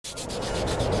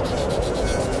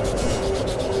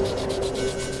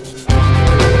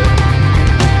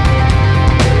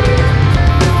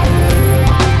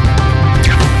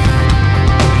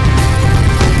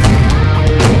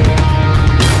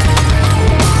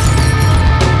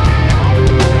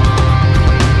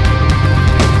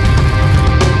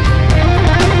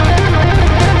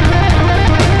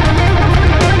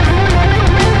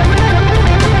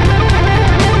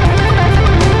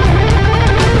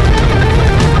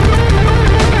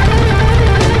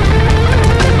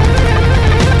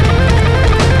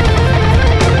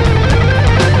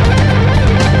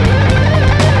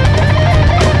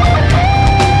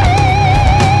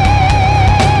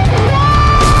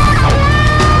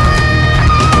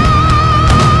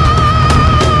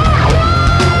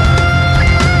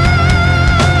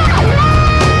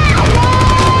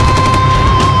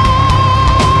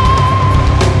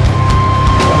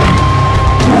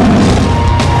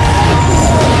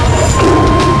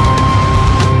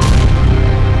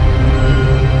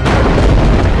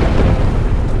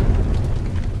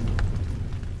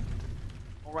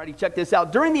Check this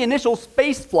out. During the initial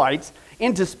space flights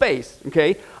into space,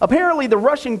 okay, apparently the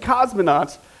Russian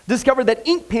cosmonauts discovered that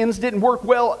ink pens didn't work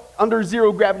well under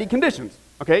zero gravity conditions,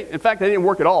 okay? In fact, they didn't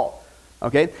work at all,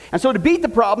 okay? And so to beat the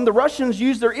problem, the Russians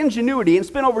used their ingenuity and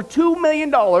spent over $2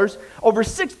 million over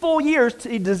 6 full years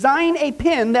to design a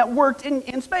pen that worked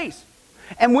in space.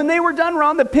 And when they were done,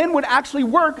 Ron, the pen would actually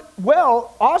work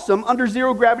well, awesome, under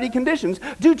zero gravity conditions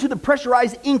due to the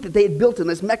pressurized ink that they had built in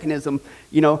this mechanism,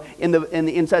 you know, in the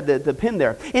inside the pen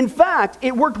there. In fact,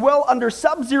 it worked well under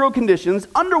sub-zero conditions,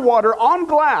 underwater, on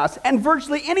glass, and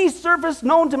virtually any surface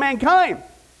known to mankind.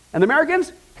 And the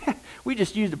Americans, we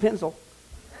just used a pencil.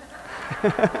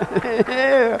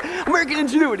 Yeah, American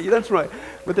ingenuity, that's right.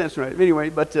 But that's right. Anyway,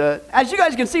 but as you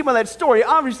guys can see by that story,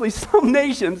 obviously some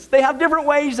nations, they have different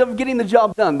ways of getting the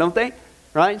job done, don't they?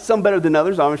 Right? Some better than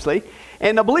others, obviously.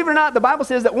 And believe it or not, the Bible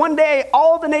says that one day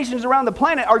all the nations around the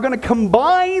planet are going to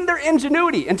combine their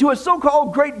ingenuity into a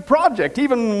so-called great project,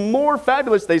 even more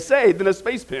fabulous, they say, than a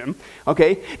space pen.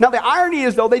 Okay? Now, the irony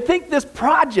is, though, they think this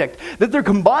project that they're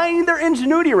combining their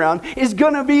ingenuity around is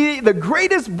going to be the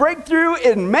greatest breakthrough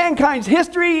in mankind's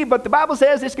history, but the Bible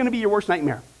says it's going to be your worst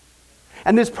nightmare.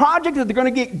 And this project that they're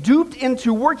going to get duped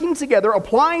into working together,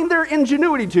 applying their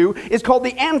ingenuity to, is called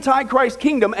the Antichrist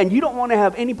kingdom, and you don't want to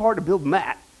have any part of building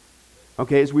that.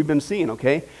 Okay, as we've been seeing,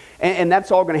 okay? And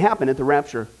that's all going to happen at the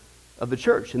rapture of the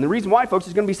church. And the reason why, folks,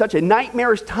 it's going to be such a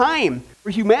nightmarish time for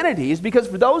humanity is because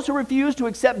for those who refuse to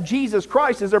accept Jesus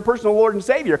Christ as their personal Lord and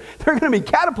Savior, they're going to be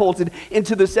catapulted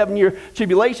into the 7-year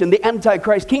tribulation, the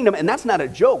Antichrist kingdom, and that's not a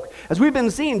joke. As we've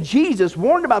been seeing, Jesus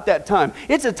warned about that time.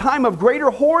 It's a time of greater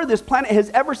horror this planet has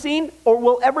ever seen or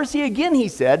will ever see again, he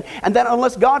said, and that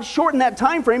unless God shortened that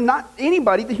time frame, not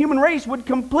anybody, the human race, would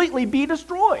completely be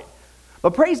destroyed.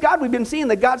 But praise God, we've been seeing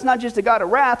that God's not just a God of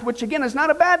wrath, which again is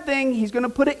not a bad thing. He's going to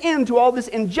put an end to all this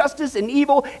injustice and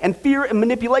evil and fear and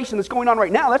manipulation that's going on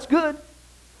right now. That's good.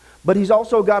 But he's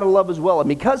also a God of love as well. And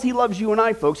because he loves you and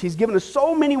I, folks, he's given us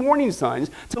so many warning signs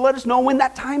to let us know when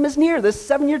that time is near, this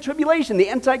 7-year tribulation, the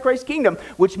Antichrist kingdom,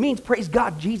 which means, praise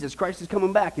God, Jesus Christ is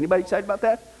coming back. Anybody excited about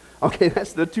that? Okay,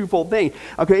 that's the twofold thing.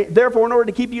 Okay, therefore, in order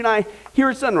to keep you and I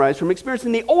here at Sunrise from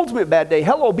experiencing the ultimate bad day,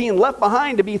 hello, being left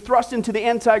behind to be thrust into the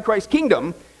Antichrist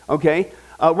kingdom, okay,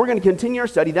 we're going to continue our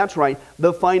study. That's right,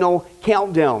 the final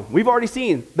countdown. We've already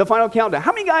seen the final countdown.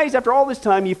 How many guys, after all this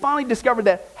time, you finally discovered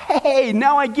that, hey,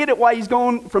 now I get it why he's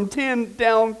going from 10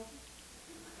 down?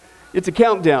 It's a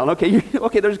countdown. Okay,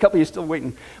 okay, there's a couple of you still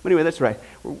waiting. But anyway, that's right.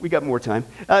 We got more time.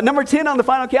 Number 10 on the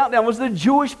final countdown was the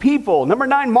Jewish people. Number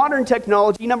 9, modern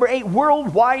technology. Number 8,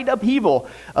 worldwide upheaval.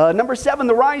 Number 7,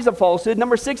 the rise of falsehood.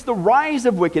 Number 6, the rise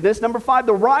of wickedness. Number 5,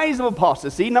 the rise of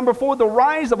apostasy. Number 4, the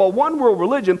rise of a one-world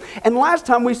religion. And last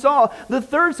time we saw the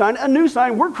third sign, a new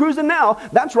sign. We're cruising now.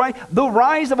 That's right, the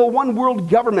rise of a one-world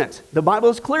government. The Bible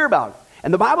is clear about it.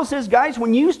 And the Bible says, guys,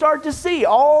 when you start to see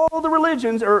all the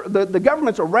religions or the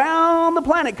governments around the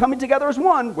planet coming together as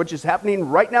one, which is happening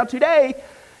right now today,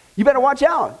 you better watch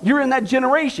out. You're in that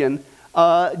generation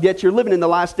that you're living in the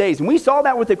last days. And we saw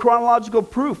that with the chronological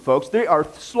proof, folks. They are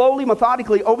slowly,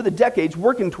 methodically, over the decades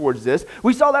working towards this.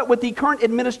 We saw that with the current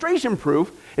administration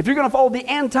proof. If you're going to follow the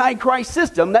Antichrist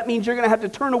system, that means you're going to have to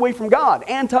turn away from God.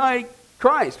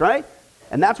 Antichrist, right?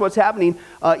 And that's what's happening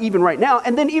even right now.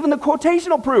 And then even the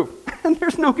quotational proof. And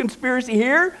there's no conspiracy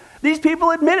here. These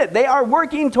people admit it. They are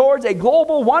working towards a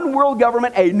global one-world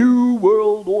government, a new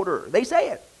world order. They say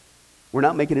it. We're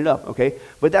not making it up, okay?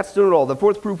 But that's not all. The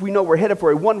fourth proof we know we're headed for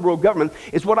a one-world government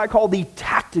is what I call the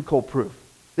tactical proof.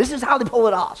 This is how they pull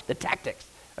it off, the tactics,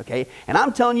 okay? And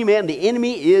I'm telling you, man, the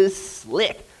enemy is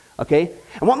slick. Okay?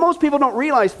 And what most people don't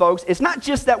realize, folks, it's not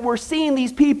just that we're seeing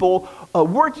these people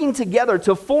working together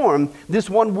to form this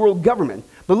one world government.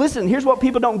 But listen, here's what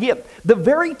people don't get. The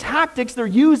very tactics they're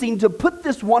using to put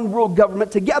this one world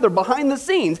government together behind the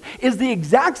scenes is the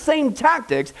exact same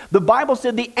tactics the Bible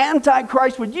said the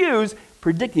Antichrist would use,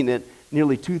 predicting it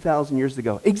nearly 2,000 years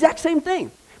ago. Exact same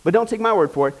thing. But don't take my word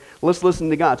for it. Let's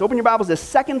listen to God's. Open your Bibles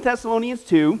to 2 Thessalonians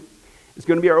 2. It's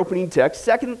going to be our opening text.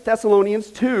 2 Thessalonians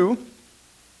 2.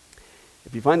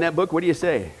 If you find that book, what do you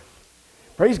say?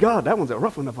 Praise God, that one's a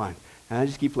rough one to find. I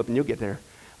just keep flipping, you'll get there.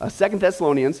 2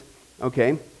 Thessalonians,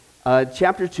 okay,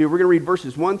 chapter 2, we're going to read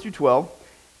verses 1 through 12.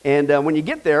 And when you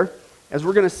get there, as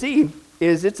we're going to see,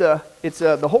 is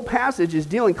the whole passage is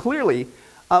dealing clearly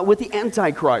with the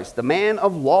Antichrist, the man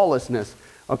of lawlessness.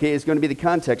 Okay, it's going to be the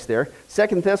context there.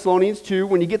 2 Thessalonians 2,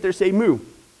 when you get there, say moo.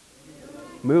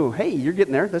 Moo. Hey, you're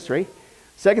getting there, that's right.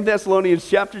 2 Thessalonians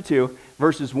chapter 2,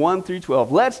 verses 1 through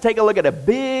 12. Let's take a look at a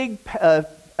big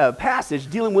passage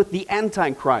dealing with the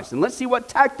Antichrist. And let's see what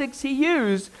tactics he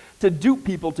used to dupe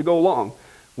people to go along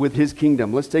with his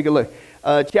kingdom. Let's take a look.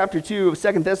 chapter 2 of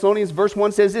 2 Thessalonians, verse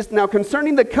 1 says this, now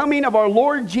concerning the coming of our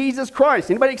Lord Jesus Christ.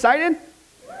 Anybody excited?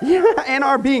 Yeah, and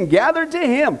are being gathered to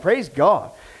him. Praise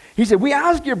God. He said, we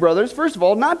ask you, brothers, first of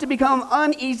all, not to become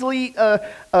uneasily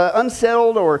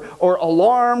unsettled or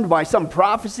alarmed by some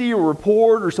prophecy or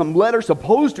report or some letter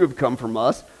supposed to have come from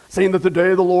us, saying that the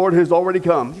day of the Lord has already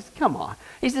come. He says, come on.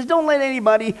 He says, don't let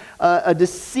anybody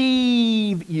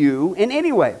deceive you in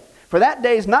any way. For that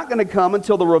day is not going to come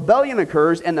until the rebellion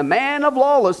occurs and the man of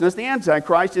lawlessness, the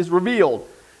Antichrist, is revealed.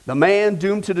 The man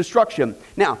doomed to destruction.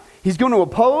 Now, he's going to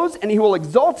oppose and he will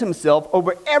exalt himself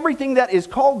over everything that is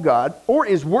called God or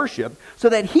is worship, so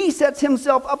that he sets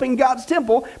himself up in God's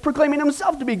temple, proclaiming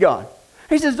himself to be God.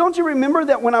 He says, don't you remember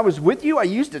that when I was with you, I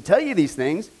used to tell you these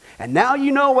things, and now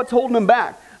you know what's holding him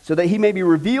back, so that he may be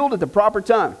revealed at the proper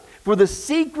time. For the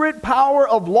secret power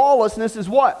of lawlessness is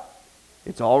what?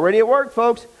 It's already at work,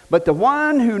 folks. But the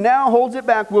one who now holds it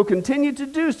back will continue to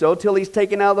do so till he's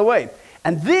taken out of the way.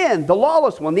 And then the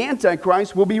lawless one, the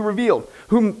Antichrist, will be revealed,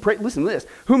 listen to this,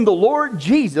 whom the Lord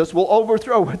Jesus will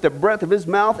overthrow with the breath of his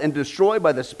mouth and destroy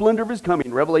by the splendor of his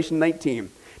coming. Revelation 19.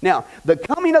 Now, the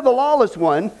coming of the lawless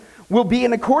one will be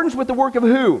in accordance with the work of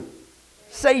who?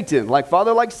 Satan. Like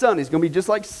father, like son. He's going to be just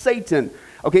like Satan.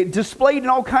 Okay, displayed in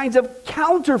all kinds of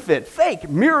counterfeit, fake,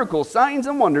 miracles, signs,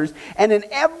 and wonders, and in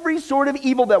every sort of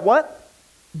evil that what?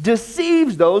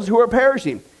 Deceives those who are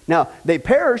perishing. Now, they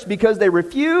perish because they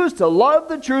refuse to love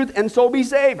the truth and so be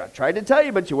saved. I tried to tell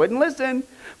you, but you wouldn't listen.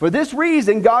 For this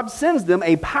reason, God sends them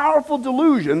a powerful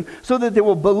delusion so that they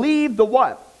will believe the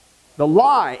what? The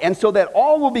lie. And so that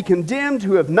all will be condemned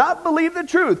who have not believed the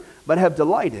truth, but have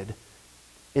delighted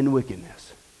in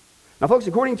wickedness. Now, folks,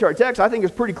 according to our text, I think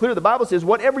it's pretty clear. The Bible says,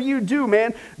 whatever you do,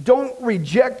 man, don't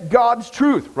reject God's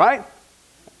truth, right?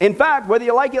 In fact, whether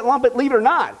you like it, lump it, leave it or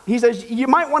not, he says you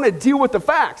might want to deal with the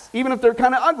facts, even if they're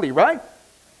kind of ugly, right?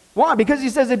 Why? Because he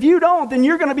says if you don't, then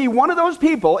you're going to be one of those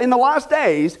people in the last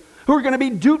days who are going to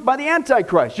be duped by the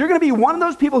Antichrist. You're going to be one of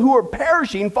those people who are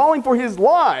perishing, falling for his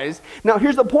lies. Now,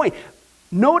 here's the point.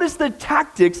 Notice the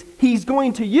tactics he's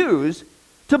going to use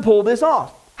to pull this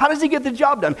off. How does he get the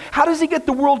job done? How does he get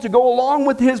the world to go along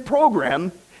with his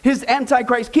program, his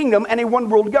Antichrist kingdom, and a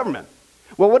one-world government?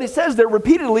 Well, what it says there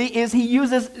repeatedly is he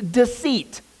uses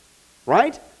deceit,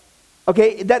 right?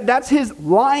 Okay, that's his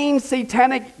lying,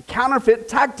 satanic, counterfeit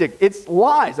tactic. It's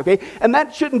lies, okay? And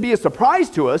that shouldn't be a surprise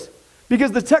to us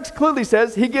because the text clearly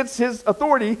says he gets his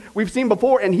authority, we've seen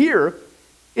before, and here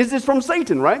is this from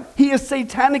Satan, right? He is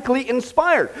satanically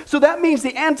inspired. So that means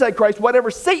the Antichrist, whatever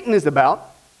Satan is about,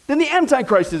 then the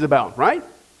Antichrist is about, right?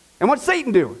 And what's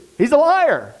Satan do? He's a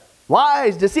liar.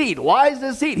 Lies, deceit, lies,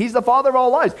 deceit. He's the father of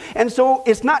all lies. And so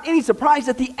it's not any surprise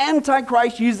that the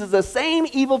Antichrist uses the same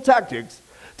evil tactics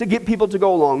to get people to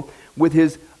go along with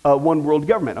his one world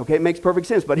government. Okay, it makes perfect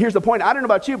sense. But here's the point. I don't know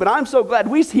about you, but I'm so glad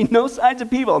we see no signs of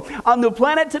people on the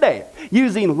planet today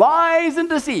using lies and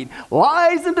deceit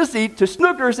to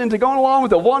snook us into going along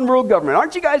with a one world government.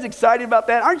 Aren't you guys excited about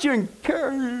that? Aren't you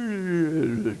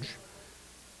encouraged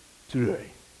today?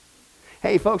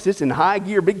 Hey, folks, it's in high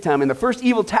gear big time. And the first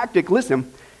evil tactic,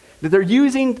 listen, that they're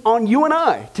using on you and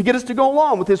I to get us to go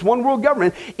along with this one world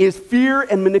government is fear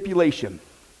and manipulation.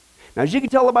 Now, as you can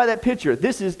tell by that picture,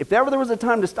 this is, if ever there was a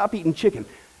time to stop eating chicken,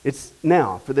 it's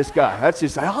now for this guy. That's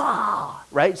just like,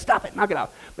 right? Stop it, knock it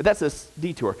out. But that's a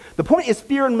detour. The point is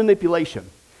fear and manipulation.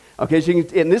 Okay, so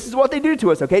and this is what they do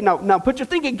to us, okay? Now put your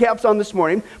thinking caps on this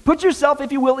morning. Put yourself,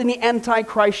 if you will, in the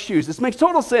Antichrist shoes. This makes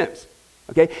total sense.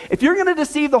 Okay, if you're going to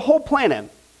deceive the whole planet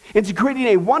into creating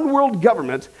a one-world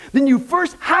government, then you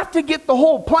first have to get the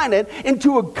whole planet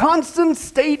into a constant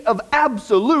state of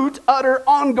absolute, utter,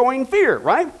 ongoing fear,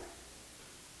 right?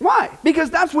 Why? Because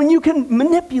that's when you can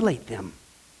manipulate them,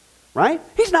 right?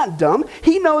 He's not dumb.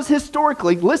 He knows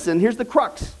historically, listen, here's the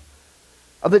crux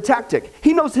of the tactic.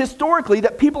 He knows historically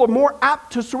that people are more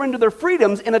apt to surrender their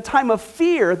freedoms in a time of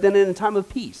fear than in a time of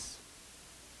peace.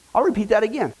 I'll repeat that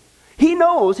again. He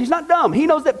knows, he's not dumb, he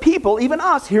knows that people, even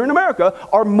us here in America,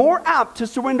 are more apt to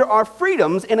surrender our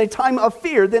freedoms in a time of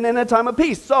fear than in a time of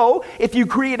peace. So, if you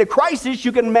create a crisis,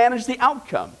 you can manage the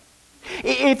outcome.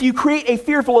 If you create a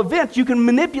fearful event, you can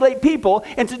manipulate people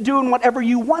into doing whatever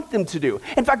you want them to do.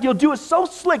 In fact, you'll do it so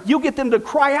slick, you'll get them to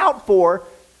cry out for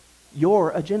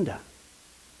your agenda.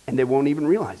 And they won't even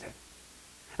realize it.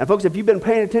 And folks, if you've been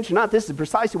paying attention, this is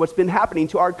precisely what's been happening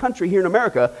to our country here in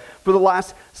America for the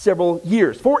last several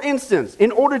years. For instance,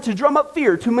 in order to drum up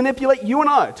fear, to manipulate you and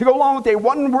I, to go along with a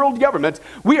one-world government,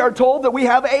 we are told that we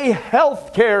have a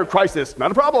health care crisis.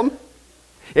 Not a problem.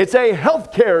 It's a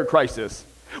health care crisis.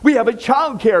 We have a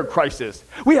child care crisis.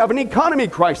 We have an economy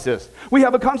crisis. We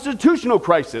have a constitutional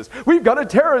crisis. We've got a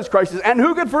terrorist crisis. And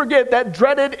who could forget that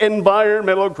dreaded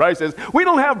environmental crisis? We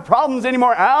don't have problems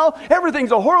anymore, Al.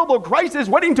 Everything's a horrible crisis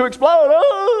waiting to explode.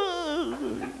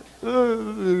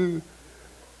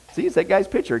 See, it's that guy's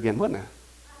picture again, wasn't it?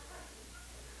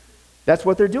 That's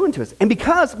what they're doing to us. And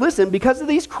because of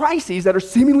these crises that are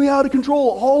seemingly out of control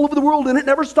all over the world, and it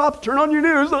never stops, turn on your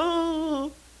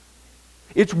news,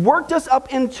 it's worked us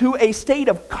up into a state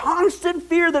of constant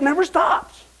fear that never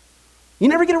stops. You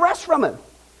never get a rest from it.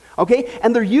 Okay?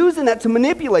 And they're using that to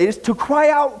manipulate us, to cry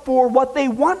out for what they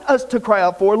want us to cry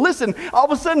out for. Listen, all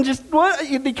of a sudden, just what?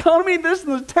 The economy, this,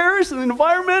 and the terrorists, and the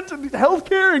environment, and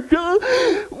healthcare,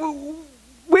 and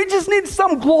we just need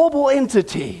some global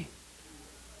entity.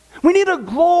 We need a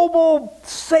global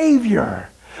savior.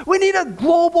 We need a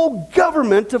global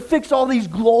government to fix all these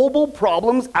global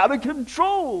problems out of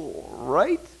control,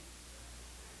 right?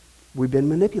 We've been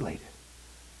manipulated.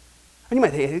 And you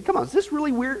might think, hey, come on, does this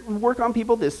really work on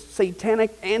people, this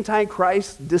satanic,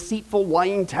 antichrist, deceitful,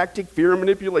 lying tactic, fear and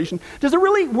manipulation? Does it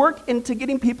really work into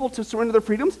getting people to surrender their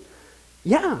freedoms?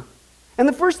 Yeah. And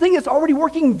the first thing is already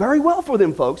working very well for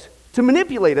them, folks. To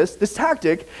manipulate us, this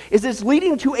tactic, is it's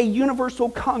leading to a universal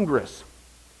Congress.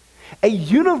 A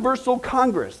universal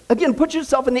Congress. Again, put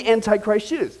yourself in the Antichrist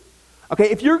shoes. Okay,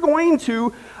 if you're going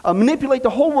to manipulate the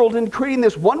whole world into creating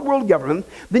this one world government,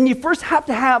 then you first have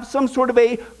to have some sort of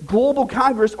a global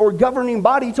Congress or governing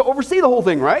body to oversee the whole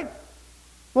thing, right?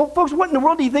 Well, folks, what in the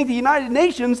world do you think the United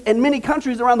Nations and many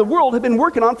countries around the world have been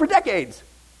working on for decades?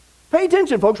 Pay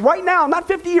attention, folks. Right now, not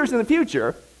 50 years in the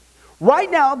future,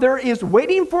 right now, there is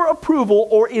waiting for approval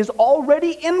or is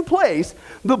already in place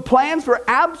the plans for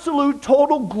absolute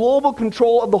total global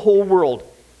control of the whole world.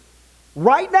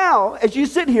 Right now, as you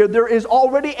sit here, there is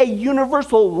already a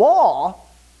universal law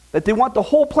that they want the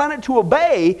whole planet to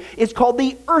obey. It's called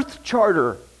the Earth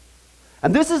Charter.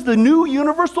 And this is the new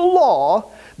universal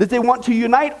law that they want to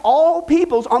unite all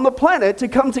peoples on the planet to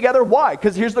come together. Why?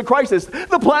 Because here's the crisis.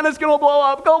 The planet's going to blow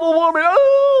up. Global warming.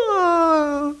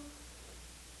 Ah!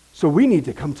 So we need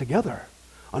to come together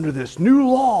under this new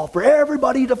law for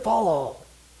everybody to follow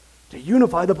to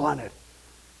unify the planet,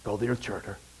 called the Earth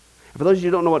Charter. And for those of you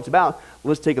who don't know what it's about,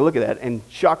 let's take a look at that. And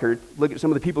shocker, look at some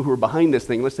of the people who are behind this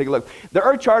thing. Let's take a look. The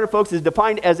Earth Charter, folks, is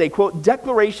defined as a, quote,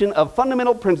 declaration of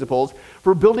fundamental principles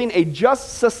for building a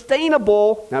just,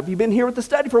 sustainable, now if you've been here with the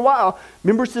study for a while,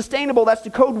 remember sustainable, that's the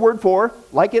code word for,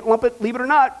 like it, lump it, leave it or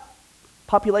not,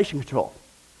 population control.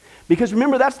 Because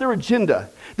remember, that's their agenda.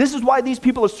 This is why these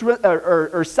people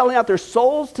are selling out their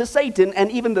souls to Satan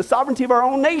and even the sovereignty of our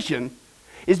own nation,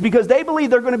 is because they believe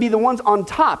they're going to be the ones on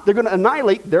top. They're going to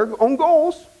annihilate their own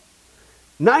goals,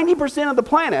 90% of the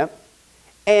planet,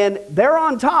 and they're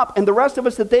on top, and the rest of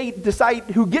us that they decide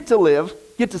who get to live,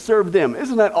 get to serve them.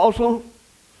 Isn't that awesome?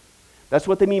 That's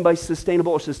what they mean by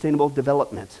sustainable or sustainable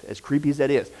development, as creepy as that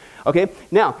is. Okay,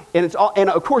 now, and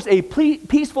of course, a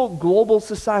peaceful global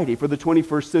society for the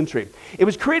 21st century. It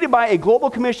was created by a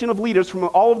global commission of leaders from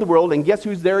all over the world, and guess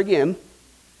who's there again?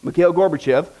 Mikhail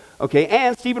Gorbachev, okay,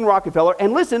 and Stephen Rockefeller.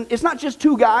 And listen, it's not just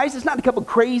two guys, it's not a couple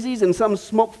crazies in some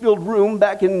smoke-filled room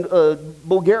back in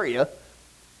Bulgaria.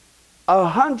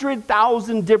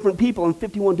 100,000 different people in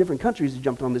 51 different countries have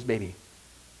jumped on this baby.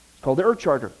 Called the Earth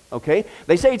Charter, okay?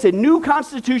 They say it's a new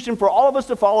constitution for all of us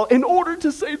to follow in order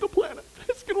to save the planet.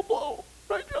 It's going to blow,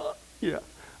 right, John? Yeah.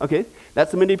 Okay, that's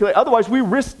the manipulation. Otherwise, we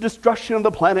risk destruction of the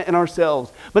planet and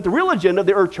ourselves. But the real agenda of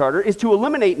the Earth Charter is to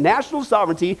eliminate national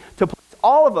sovereignty, to place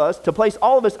all of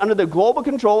us under the global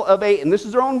control of and this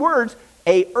is their own words,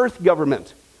 a Earth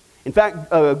government. In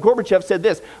fact, Gorbachev said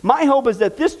this, "My hope is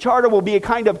that this charter will be a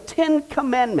kind of 10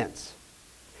 Commandments.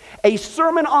 A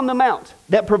Sermon on the Mount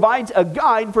that provides a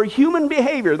guide for human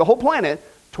behavior, the whole planet,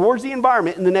 towards the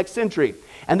environment in the next century."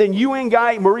 And then UN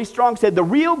guy Maurice Strong said, the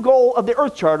real goal of the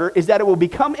Earth Charter is that it will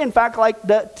become, in fact, like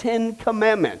the 10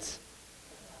 Commandments.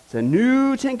 It's a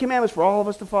new 10 Commandments for all of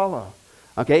us to follow.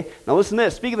 Okay, now listen to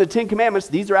this. Speaking of the 10 Commandments,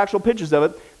 these are actual pictures of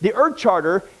it. The Earth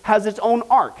Charter has its own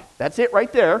ark. That's it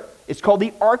right there. It's called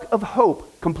the Ark of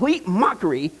Hope. Complete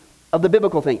mockery of the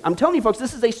biblical thing. I'm telling you, folks,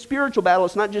 this is a spiritual battle.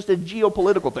 It's not just a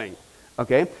geopolitical thing,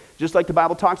 okay? Just like the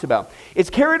Bible talks about. It's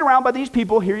carried around by these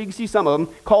people, here you can see some of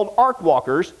them, called ark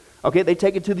walkers, okay? They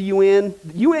take it to the UN.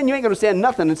 The UN, you ain't going to understand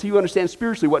nothing until you understand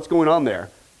spiritually what's going on there.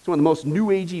 It's one of the most new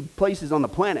agey places on the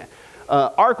planet.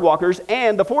 Ark walkers,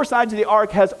 and the four sides of the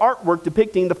ark has artwork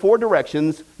depicting the four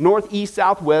directions, north, east,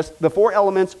 south, west, the four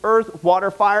elements, earth,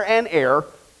 water, fire, and air,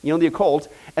 you know, the occult,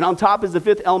 and on top is the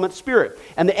fifth element, spirit.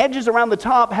 And the edges around the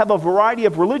top have a variety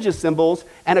of religious symbols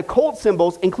and occult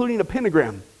symbols, including a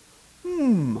pentagram.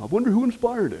 I wonder who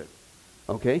inspired it.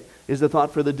 okay, is the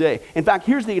thought for the day. In fact,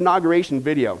 here's the inauguration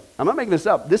video. I'm not making this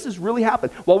up. This has really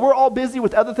happened. While we're all busy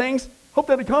with other things, hope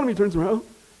that economy turns around.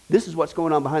 This is what's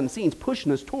going on behind the scenes,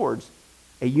 pushing us towards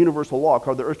a universal law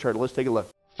called the Earth Charter. Let's take a look.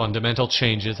 Fundamental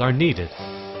changes are needed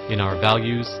in our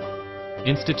values,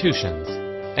 institutions,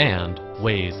 and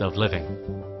ways of living.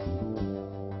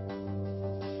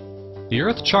 The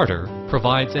Earth Charter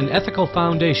provides an ethical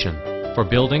foundation for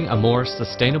building a more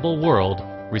sustainable world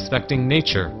respecting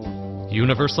nature,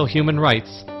 universal human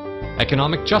rights,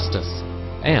 economic justice,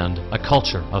 and a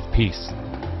culture of peace.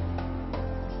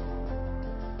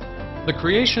 The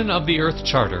creation of the Earth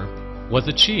Charter was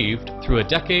achieved through a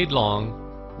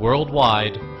decade-long,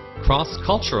 worldwide,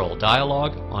 cross-cultural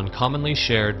dialogue on commonly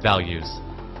shared values.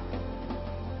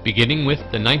 Beginning with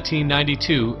the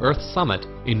 1992 Earth Summit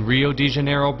in Rio de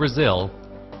Janeiro, Brazil,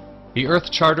 the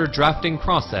Earth Charter drafting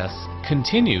process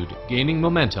continued gaining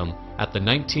momentum at the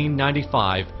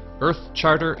 1995 Earth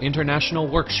Charter International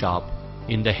Workshop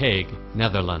in The Hague,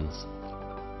 Netherlands.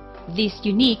 This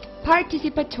unique,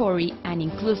 participatory and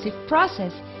inclusive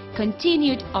process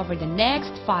continued over the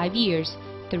next 5 years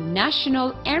through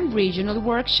national and regional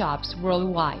workshops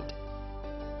worldwide.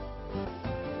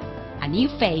 A new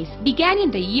phase began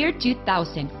in the year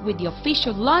 2000 with the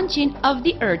official launching of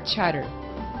the Earth Charter.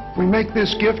 We make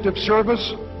this gift of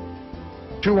service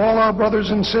to all our brothers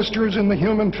and sisters in the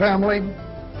human family,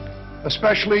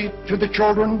 especially to the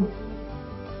children,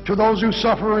 to those who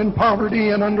suffer in poverty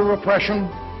and under oppression,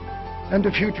 and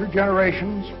to future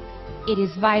generations. It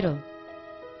is vital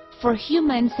for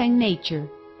humans and nature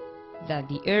that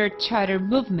the Earth Charter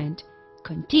movement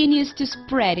continues to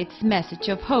spread its message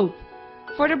of hope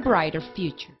for a brighter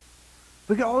future.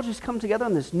 We could all just come together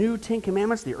on this new 10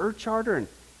 Commandments, the Earth Charter, and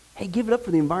hey, give it up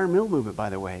for the environmental movement, by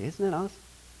the way. Isn't it us?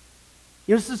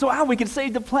 You know, so how we could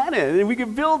save the planet, and we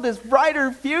could build this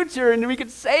brighter future, and we could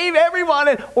save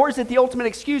everyone. Or is it the ultimate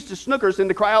excuse to snook us and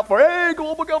to cry out for, hey,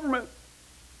 global government?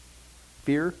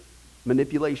 Fear,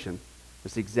 manipulation.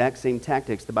 It's the exact same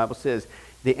tactics the Bible says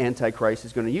the Antichrist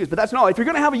is going to use. But that's not all. If you're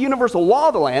going to have a universal law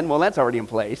of the land, well, that's already in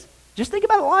place. Just think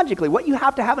about it logically, what you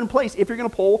have to have in place if you're going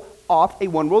to pull off a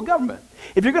one-world government.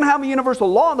 If you're going to have a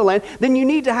universal law of the land, then you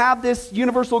need to have this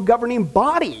universal governing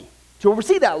body to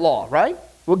oversee that law, right?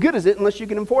 What good is it unless you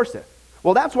can enforce it?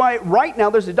 Well, that's why right now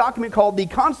there's a document called the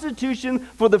Constitution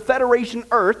for the Federation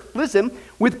Earth, listen,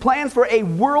 with plans for a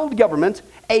world government,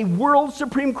 a world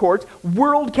Supreme Court,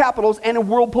 world capitals, and a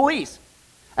world police.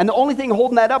 And the only thing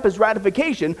holding that up is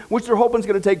ratification, which they're hoping is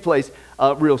going to take place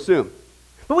real soon.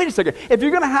 But wait a second, if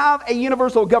you're going to have a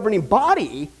universal governing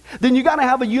body, then you got to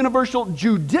have a universal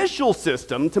judicial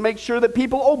system to make sure that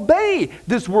people obey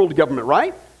this world government,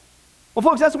 right? Well,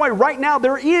 folks, that's why right now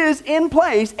there is in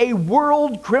place a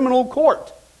world criminal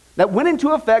court that went into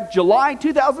effect July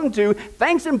 2002,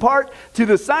 thanks in part to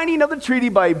the signing of the treaty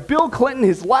by Bill Clinton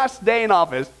his last day in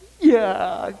office.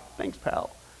 Yeah, thanks, pal.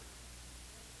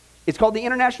 It's called the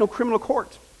International Criminal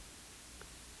Court.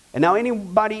 And now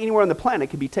anybody anywhere on the planet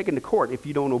can be taken to court if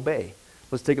you don't obey.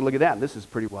 Let's take a look at that. This is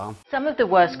pretty wild. Some of the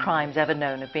worst crimes ever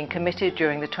known have been committed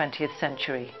during the 20th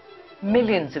century.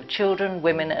 Millions of children,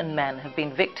 women and men have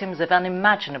been victims of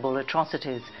unimaginable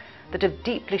atrocities that have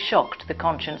deeply shocked the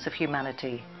conscience of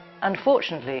humanity.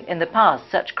 Unfortunately, in the past,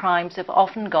 such crimes have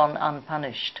often gone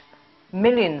unpunished.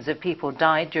 Millions of people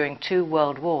died during 2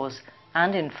 world wars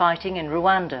and in fighting in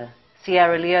Rwanda,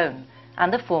 Sierra Leone,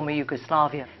 and the former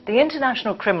Yugoslavia. The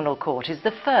International Criminal Court is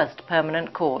the first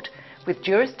permanent court with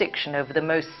jurisdiction over the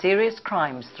most serious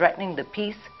crimes threatening the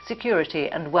peace, security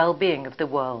and well-being of the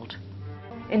world.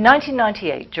 In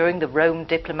 1998, during the Rome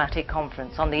Diplomatic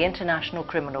Conference on the International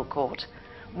Criminal Court,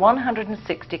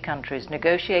 160 countries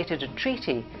negotiated a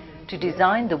treaty to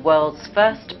design the world's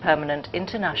first permanent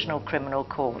International Criminal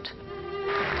Court.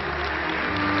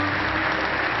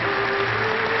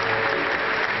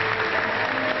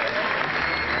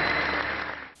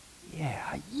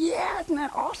 Yeah, isn't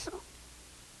that awesome?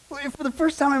 For the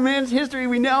first time in man's history,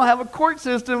 we now have a court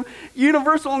system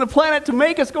universal on the planet to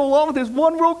make us go along with this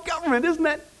one world government. Isn't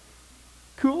that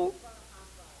cool?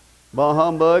 Bah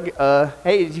humbug.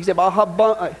 Hey, did you say bah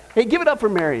humbug? Hey, give it up for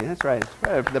Mary. That's right.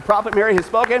 The prophet Mary has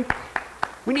spoken.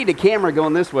 We need a camera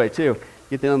going this way, too.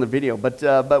 Get that on the video. But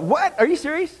what? Are you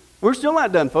serious? We're still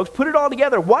not done, folks. Put it all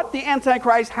together. What the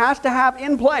Antichrist has to have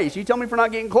in place. You tell me if we're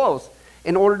not getting close.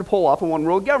 In order to pull off a one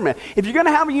world government. If you're going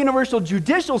to have a universal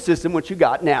judicial system, which you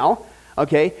got now,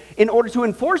 okay, in order to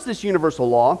enforce this universal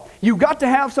law, you've got to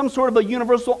have some sort of a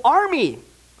universal army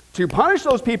to punish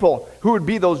those people who would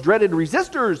be those dreaded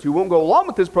resistors who won't go along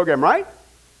with this program, right?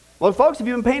 Well, folks, if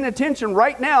you've been paying attention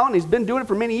right now, and he's been doing it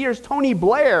for many years, Tony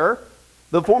Blair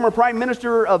the former Prime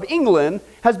Minister of England,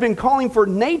 has been calling for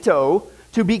NATO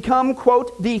to become,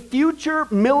 quote, the future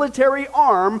military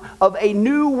arm of a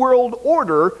new world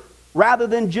order rather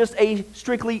than just a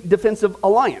strictly defensive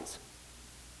alliance.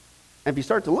 And if you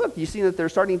start to look, you see that they're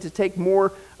starting to take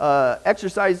more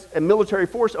exercise and military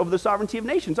force over the sovereignty of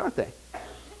nations, aren't they?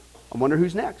 I wonder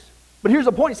who's next. But here's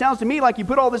the point. It sounds to me like you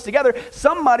put all this together,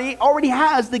 somebody already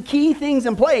has the key things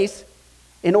in place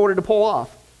in order to pull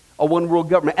off a one world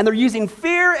government. And they're using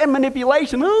fear and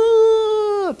manipulation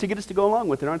to get us to go along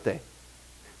with it, aren't they?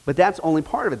 But that's only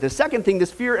part of it. The second thing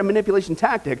this fear and manipulation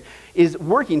tactic is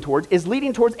working towards is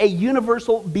leading towards a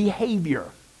universal behavior.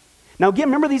 Now again,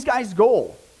 remember these guys'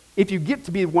 goal. If you get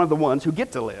to be one of the ones who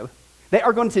get to live, they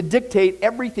are going to dictate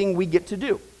everything we get to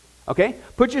do. Okay?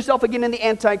 Put yourself again in the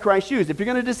Antichrist shoes. If you're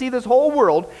going to deceive this whole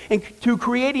world into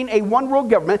creating a one world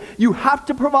government, you have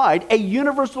to provide a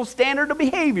universal standard of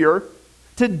behavior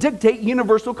to dictate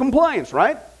universal compliance,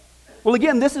 right? Well,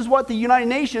 again, this is what the United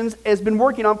Nations has been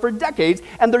working on for decades,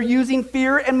 and they're using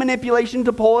fear and manipulation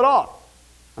to pull it off.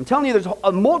 I'm telling you, there's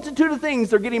a multitude of things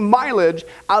they're getting mileage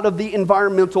out of the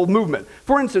environmental movement.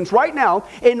 For instance, right now,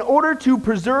 in order to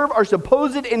preserve our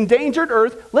supposed endangered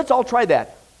Earth, let's all try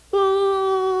that.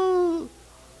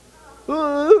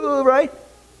 Right?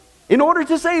 In order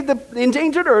to save the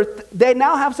endangered Earth, they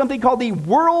now have something called the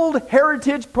World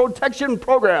Heritage Protection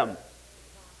Program.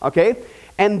 Okay?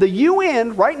 And the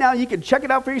UN, right now, you can check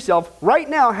it out for yourself, right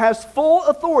now has full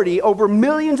authority over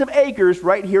millions of acres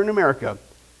right here in America.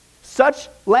 Such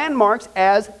landmarks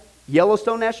as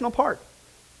Yellowstone National Park,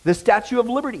 the Statue of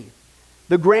Liberty,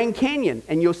 the Grand Canyon,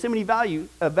 and Yosemite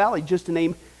Valley, just to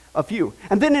name a few.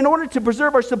 And then in order to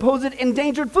preserve our supposed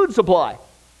endangered food supply,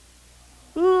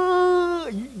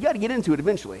 you got to get into it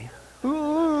eventually.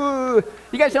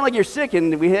 You guys sound like you're sick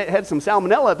and we had some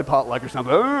salmonella at the potluck or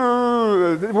something.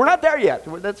 We're not there yet.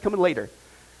 That's coming later.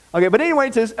 Okay, but anyway,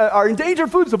 it says our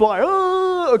endangered food supply.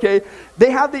 Okay,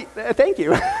 they have the, thank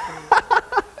you.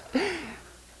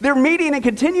 They're meeting and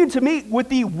continue to meet with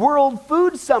the World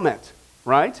Food Summit,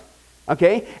 right?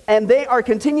 Okay, and they are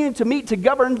continuing to meet to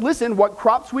govern, listen, what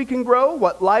crops we can grow,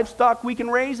 what livestock we can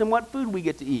raise, and what food we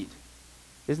get to eat.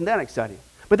 Isn't that exciting?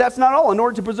 But that's not all. In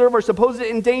order to preserve our supposed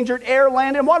endangered air,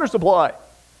 land, and water supply.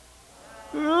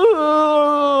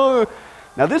 Now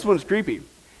this one's creepy.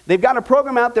 They've got a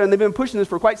program out there, and they've been pushing this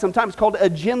for quite some time. It's called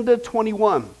Agenda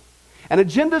 21. And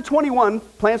Agenda 21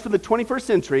 plans for the 21st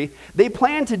century. They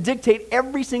plan to dictate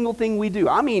every single thing we do.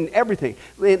 I mean everything.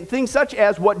 Things such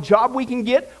as what job we can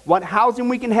get, what housing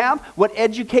we can have, what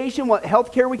education, what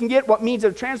health care we can get, what means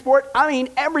of transport. I mean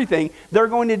everything. They're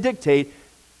going to dictate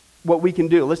what we can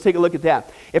do. Let's take a look at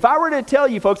that. If I were to tell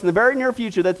you folks in the very near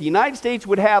future that the United States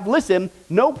would have, listen,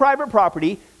 no private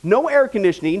property, no air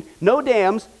conditioning, no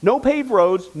dams, no paved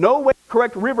roads, no way to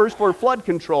correct rivers for flood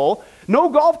control, no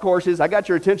golf courses. I got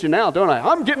your attention now, don't I?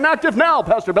 I'm getting active now,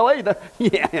 Pastor Billy.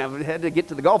 Yeah, I had to get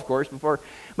to the golf course before.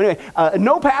 But anyway,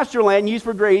 no pasture land used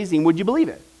for grazing. Would you believe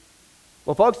it?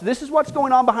 Well, folks, this is what's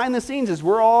going on behind the scenes as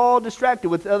we're all distracted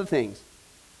with other things.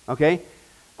 Okay?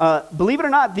 Believe it or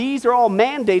not, these are all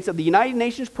mandates of the United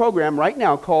Nations program right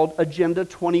now called Agenda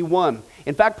 21.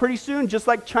 In fact, pretty soon, just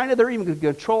like China, they're even going to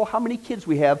control how many kids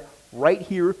we have right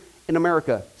here in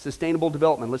America. Sustainable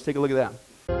development. Let's take a look at that.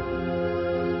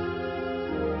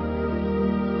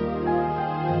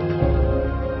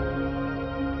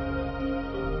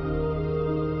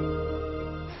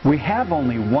 We have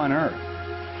only one Earth,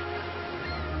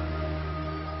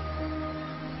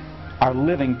 our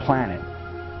living planet,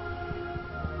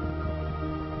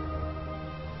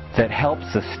 that helps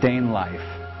sustain life.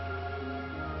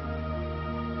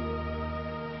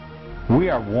 We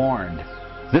are warned,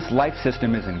 this life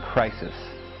system is in crisis.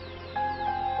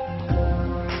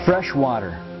 Fresh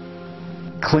water,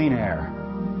 clean air,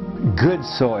 good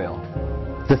soil,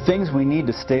 the things we need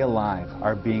to stay alive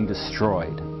are being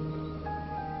destroyed.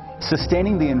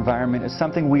 Sustaining the environment is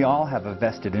something we all have a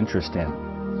vested interest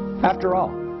in. After all,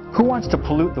 who wants to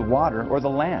pollute the water or the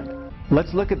land?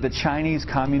 Let's look at the Chinese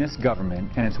Communist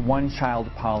government and its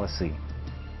one-child policy.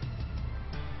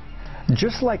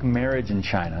 Just like marriage in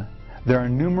China, there are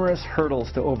numerous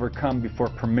hurdles to overcome before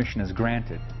permission is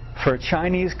granted. For a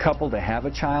Chinese couple to have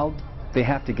a child, they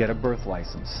have to get a birth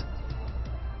license.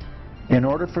 In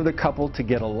order for the couple to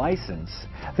get a license,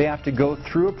 they have to go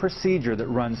through a procedure that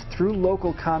runs through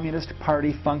local Communist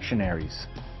Party functionaries.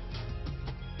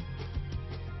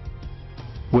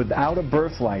 Without a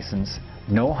birth license,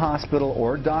 no hospital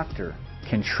or doctor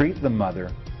can treat the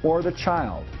mother or the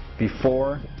child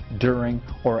before, during,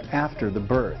 or after the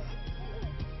birth.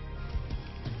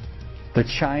 The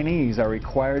Chinese are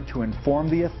required to inform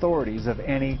the authorities of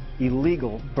any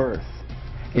illegal birth.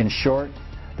 In short,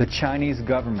 the Chinese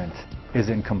government is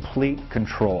in complete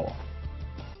control.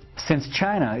 Since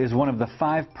China is one of the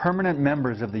 5 permanent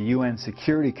members of the UN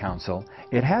Security Council,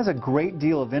 it has a great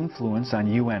deal of influence on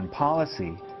UN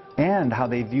policy and how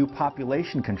they view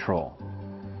population control.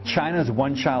 China's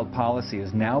one-child policy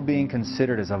is now being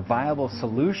considered as a viable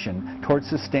solution towards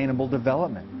sustainable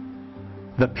development.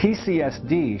 The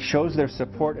PCSD shows their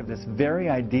support of this very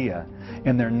idea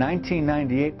in their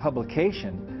 1998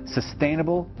 publication,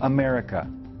 Sustainable America.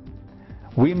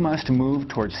 We must move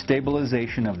towards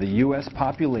stabilization of the U.S.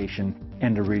 population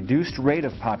and a reduced rate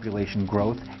of population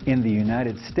growth in the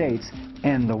United States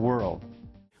and the world.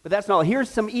 But that's not all. Here's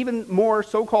some even more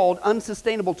so-called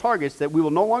unsustainable targets that we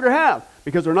will no longer have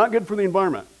because they're not good for the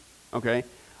environment, okay,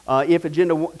 if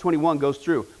Agenda 21 goes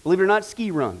through. Believe it or not,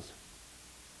 ski runs,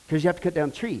 because you have to cut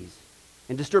down trees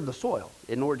and disturb the soil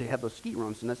in order to have those ski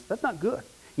runs, and that's not good.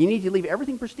 You need to leave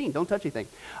everything pristine. Don't touch anything.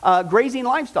 Grazing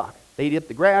livestock. They eat up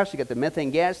the grass. You got the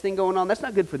methane gas thing going on. That's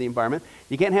not good for the environment.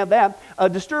 You can't have that.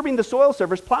 Disturbing the soil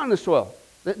surface, plowing the soil.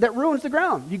 That ruins the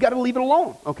ground. You got to leave it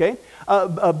alone, okay?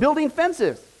 Building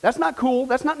fences. That's not cool.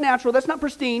 That's not natural. That's not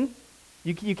pristine.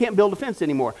 You can't build a fence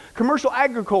anymore. Commercial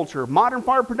agriculture, modern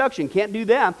farm production, can't do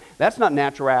that. That's not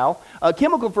natural.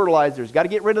 Chemical fertilizers, got to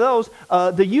get rid of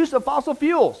those. The use of fossil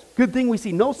fuels. Good thing we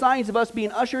see no signs of us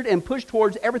being ushered and pushed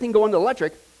towards everything going to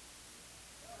electric.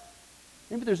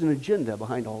 Maybe there's an agenda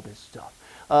behind all this stuff.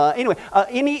 Anyway,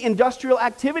 any industrial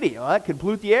activity, that could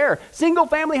pollute the air.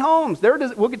 Single-family homes,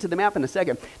 we'll get to the map in a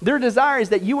second. Their desire is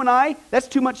that you and I, that's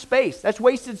too much space. That's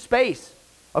wasted space.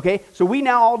 Okay, so we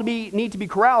now all need to be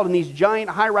corralled in these giant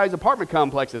high-rise apartment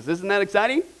complexes. Isn't that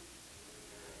exciting?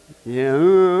 Yeah,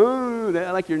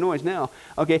 I like your noise now.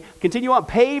 Okay, continue on.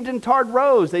 Paved and tarred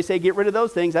roads. They say get rid of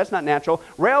those things. That's not natural.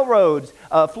 Railroads,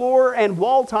 floor and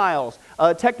wall tiles,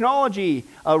 technology,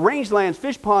 rangelands,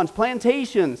 fish ponds,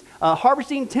 plantations,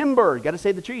 harvesting timber. Got to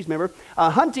save the trees, remember?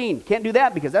 Hunting. Can't do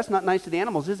that because that's not nice to the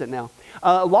animals, is it now?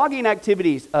 Logging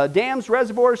activities, dams,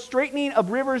 reservoirs, straightening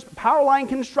of rivers, power line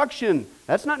construction.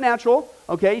 That's not natural.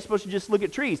 Okay, you're supposed to just look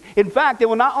at trees. In fact, they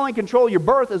will not only control your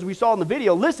birth, as we saw in the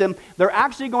video. Listen, they're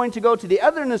actually going to go to the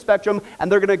other end of the spectrum,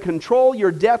 and they're going to control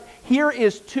your death. Here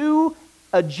is 2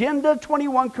 Agenda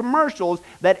 21 commercials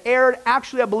that aired,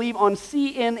 actually, I believe, on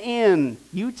CNN.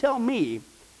 You tell me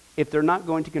if they're not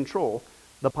going to control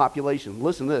the population.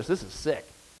 Listen to this. This is sick.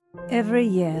 Every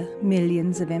year,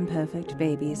 millions of imperfect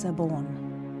babies are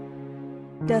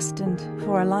born, destined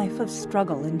for a life of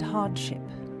struggle and hardship.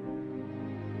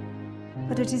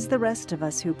 But it is the rest of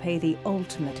us who pay the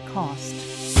ultimate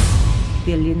cost.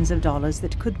 Billions of dollars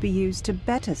that could be used to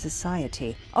better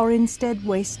society are instead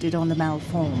wasted on the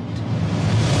malformed.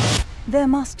 There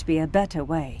must be a better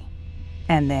way,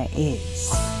 and there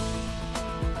is.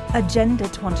 Agenda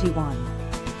 21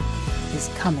 is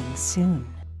coming soon.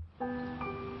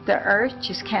 The Earth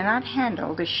just cannot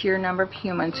handle the sheer number of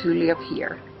humans who live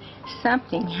here.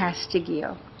 Something has to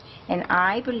give. And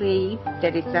I believe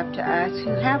that it's up to us who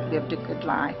have lived a good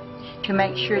life to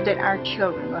make sure that our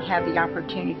children will have the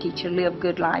opportunity to live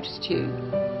good lives too.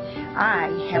 I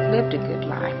have lived a good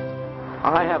life.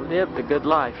 I have lived a good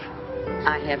life.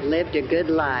 I have lived a good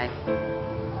life.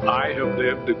 I have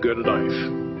lived a good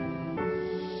life.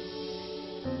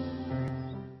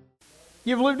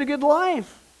 You've lived a good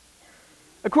life.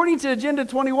 According to Agenda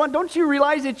 21, don't you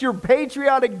realize it's your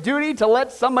patriotic duty to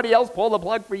let somebody else pull the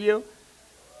plug for you?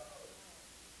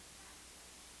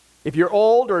 If you're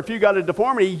old or if you got a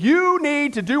deformity, you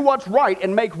need to do what's right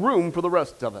and make room for the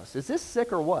rest of us. Is this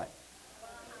sick or what?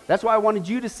 That's why I wanted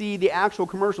you to see the actual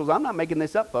commercials. I'm not making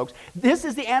this up, folks. This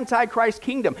is the Antichrist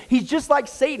kingdom. He's just like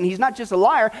Satan. He's not just a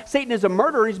liar. Satan is a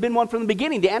murderer. He's been one from the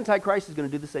beginning. The Antichrist is going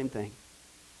to do the same thing.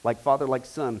 Like father, like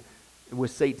son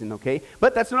with Satan, okay?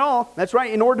 But that's not all. That's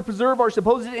right. In order to preserve our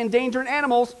supposed endangered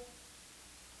animals.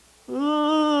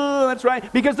 That's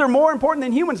right. Because they're more important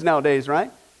than humans nowadays, right?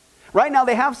 Right now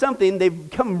they have something, they've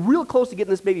come real close to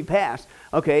getting this baby passed,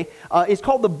 okay? It's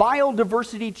called the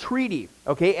Biodiversity Treaty,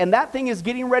 okay? And that thing is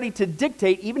getting ready to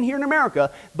dictate, even here in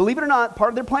America, believe it or not, part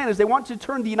of their plan is they want to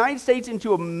turn the United States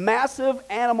into a massive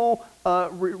animal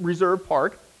reserve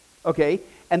park, okay?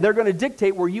 And they're going to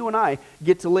dictate where you and I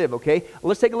get to live, okay?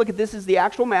 Let's take a look at this. This is the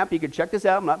actual map. You can check this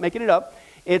out. I'm not making it up.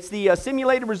 It's the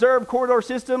Simulated Reserve Corridor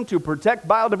System to Protect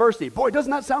Biodiversity. Boy,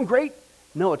 doesn't that sound great?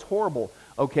 No, it's horrible.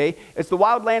 Okay, it's the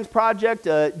Wildlands Project.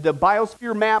 The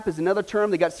Biosphere Map is another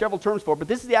term. They got several terms for it, but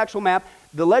this is the actual map.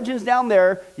 The legend's down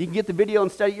there. You can get the video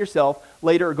and study it yourself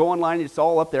later or go online. It's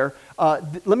all up there.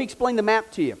 Let me explain the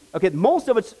map to you. Okay, most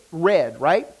of it's red,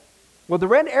 right? Well, the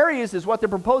red areas is what they're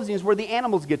proposing is where the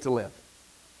animals get to live.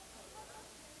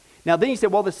 Now, then you say,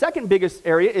 well, the second biggest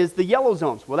area is the yellow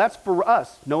zones. Well, that's for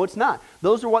us. No, it's not.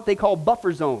 Those are what they call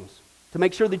buffer zones to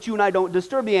make sure that you and I don't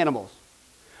disturb the animals.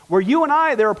 Where you and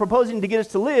I, they're proposing to get us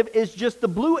to live is just the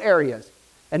blue areas.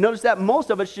 And notice that most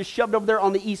of it's just shoved over there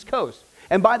on the East Coast.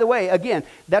 And by the way, again,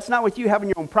 that's not with you having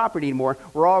your own property anymore.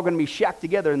 We're all going to be shacked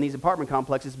together in these apartment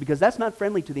complexes because that's not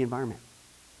friendly to the environment.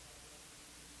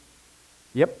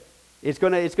 Yep. It's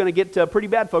going to get pretty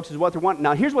bad, folks, is what they're wanting.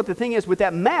 Now, here's what the thing is with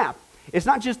that map. It's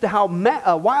not just how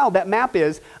wild that map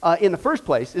is in the first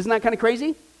place. Isn't that kind of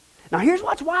crazy? Now, here's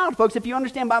what's wild, folks, if you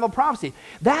understand Bible prophecy.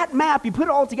 That map, you put it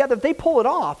all together, if they pull it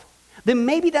off, then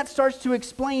maybe that starts to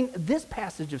explain this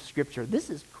passage of Scripture. This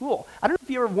is cool. I don't know if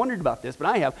you ever wondered about this, but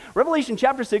I have. Revelation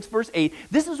chapter 6, verse 8.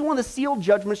 This is one of the sealed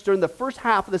judgments during the first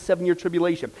half of the 7-year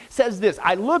tribulation. It says this,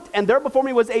 I looked, and there before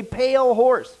me was a pale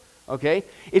horse. Okay?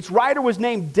 Its rider was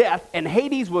named Death, and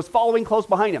Hades was following close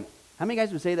behind him. How many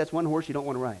guys would say that's one horse you don't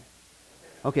want to ride?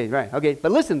 Okay, right. Okay,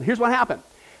 but listen, here's what happened.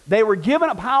 They were given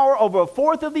a power over a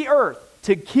fourth of the earth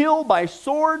to kill by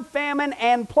sword, famine,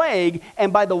 and plague,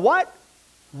 and by the what?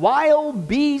 Wild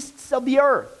beasts of the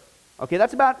earth. Okay,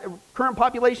 that's about current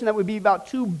population. That would be about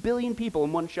 2 billion people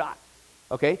in one shot.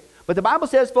 Okay, but the Bible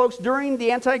says, folks, during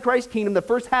the Antichrist kingdom, the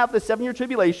first half of the 7-year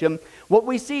tribulation, what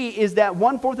we see is that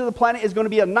 1/4 of the planet is going to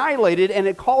be annihilated, and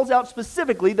it calls out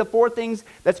specifically the 4 things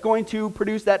that's going to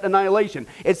produce that annihilation.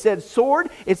 It said sword,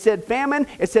 it said famine,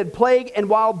 it said plague, and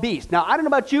wild beast. Now, I don't know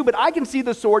about you, but I can see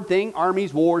the sword thing,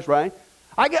 armies, wars, right?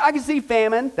 I can see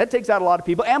famine. That takes out a lot of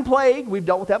people. And plague. We've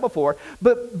dealt with that before.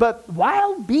 But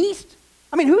wild beast?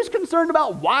 I mean, who's concerned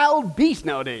about wild beasts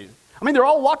nowadays? I mean, they're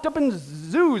all locked up in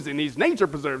zoos in these nature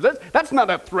preserves. That's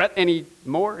not a threat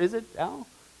anymore, is it, Al?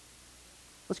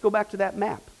 Let's go back to that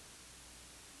map.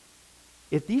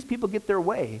 If these people get their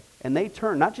way and they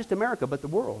turn, not just America, but the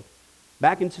world,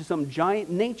 back into some giant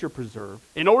nature preserve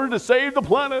in order to save the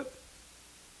planet,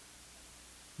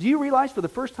 do you realize for the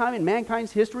first time in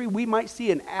mankind's history, we might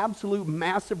see an absolute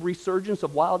massive resurgence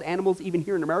of wild animals even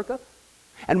here in America?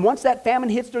 And once that famine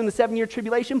hits during the 7-year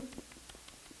tribulation,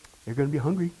 they're going to be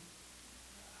hungry.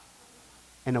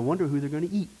 And I wonder who they're going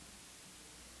to eat.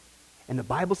 And the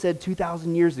Bible said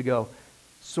 2,000 years ago,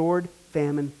 sword,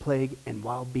 famine, plague, and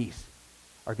wild beasts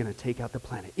are going to take out the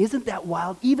planet. Isn't that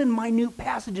wild? Even minute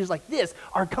passages like this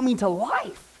are coming to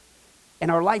life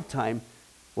in our lifetime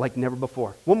like never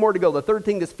before. One more to go. The third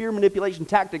thing this fear manipulation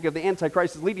tactic of the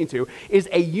Antichrist is leading to is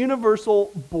a universal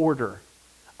border.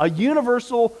 A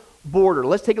universal border.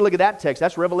 Let's take a look at that text.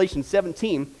 That's Revelation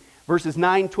 17, verses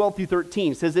 9, 12 through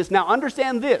 13. It says this, now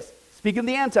understand this, speaking of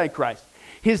the Antichrist.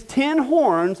 His 10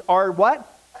 horns are what?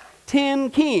 10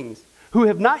 kings who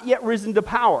have not yet risen to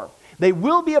power. They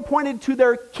will be appointed to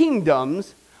their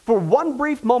kingdoms for one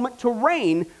brief moment to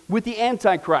reign with the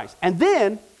Antichrist. And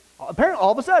then, apparently,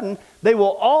 all of a sudden, they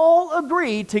will all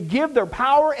agree to give their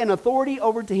power and authority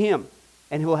over to him.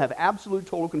 And he will have absolute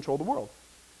total control of the world.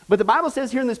 But the Bible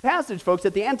says here in this passage, folks,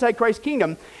 that the Antichrist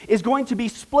kingdom is going to be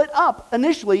split up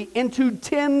initially into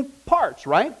 10 parts,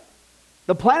 right?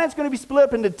 The planet's going to be split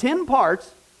up into 10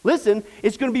 parts. Listen,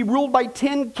 it's going to be ruled by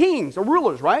 10 kings or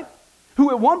rulers, right? Who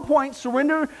at one point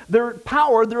surrender their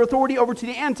power, their authority over to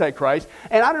the Antichrist.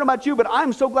 And I don't know about you, but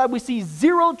I'm so glad we see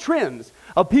zero trends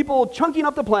of people chunking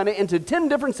up the planet into 10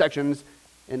 different sections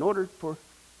in order for...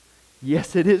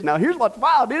 Yes, it is. Now, here's what's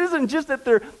wild. It isn't just that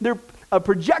they're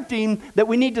projecting that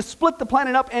we need to split the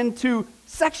planet up into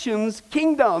sections,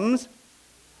 kingdoms.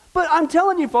 But I'm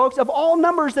telling you, folks, of all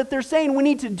numbers that they're saying we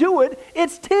need to do it,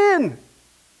 it's 10.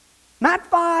 Not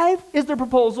 5 is their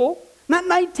proposal. Not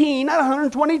 19, not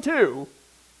 122.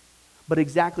 But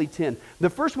exactly 10. The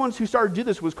first ones who started to do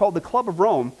this was called the Club of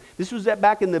Rome. This was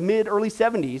back in the mid-early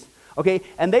 70s. Okay,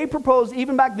 and they proposed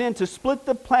even back then to split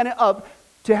the planet up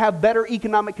to have better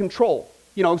economic control.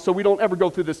 You know, so we don't ever go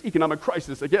through this economic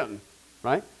crisis again,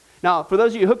 right? Now, for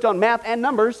those of you hooked on math and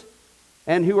numbers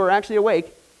and who are actually awake,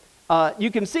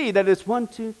 you can see that it's 1,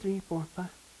 2, 3, 4, 5,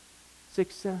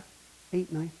 6, 7,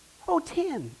 8, 9,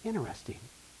 10. Interesting.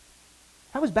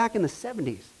 That was back in the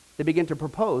 70s. They began to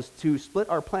propose to split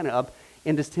our planet up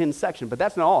into 10 sections. But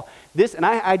that's not all. This, and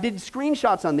I did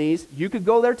screenshots on these. You could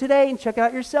go there today and check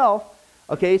out yourself.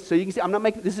 Okay, so you can see, I'm not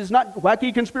making, this is not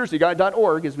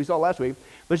wackyconspiracyguy.org as we saw last week.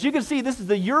 But as you can see, this is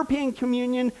the European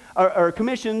Communion, or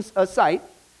Commission's site.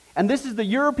 And this is the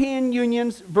European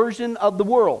Union's version of the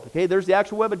world. Okay, there's the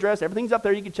actual web address. Everything's up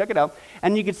there. You can check it out.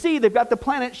 And you can see they've got the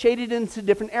planet shaded into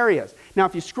different areas. Now,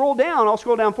 if you scroll down, I'll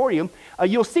scroll down for you,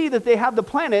 you'll see that they have the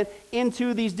planet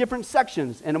into these different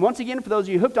sections. And once again, for those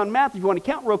of you hooked on math, if you want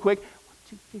to count real quick, 1,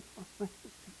 2, 3, 4, 5,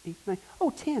 6, 7, 8,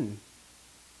 9, 10.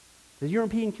 The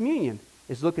European Communion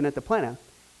is looking at the planet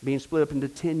being split up into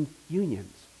 10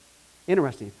 unions.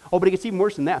 Interesting. Oh, but it gets even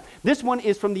worse than that. This one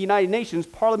is from the United Nations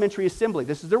Parliamentary Assembly.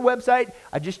 This is their website.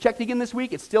 I just checked again this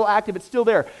week. It's still active. It's still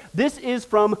there. This is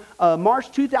from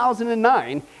March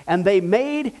 2009, and they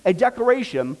made a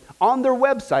declaration on their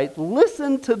website.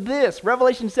 Listen to this.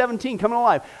 Revelation 17 coming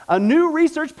alive. A new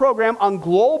research program on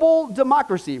global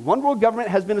democracy, one world government,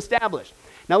 has been established.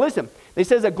 Now listen, it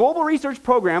says a global research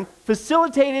program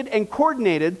facilitated and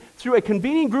coordinated through a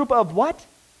convening group of what?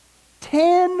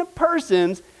 10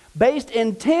 persons based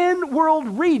in 10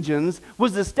 world regions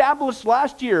was established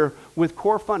last year with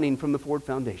core funding from the Ford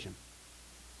Foundation.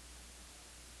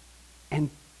 And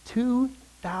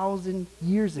 2,000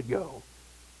 years ago,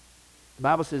 the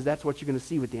Bible says that's what you're going to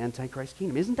see with the Antichrist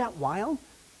kingdom. Isn't that wild?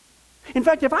 In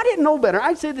fact, if I didn't know better,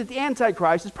 I'd say that the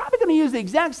Antichrist is probably going to use the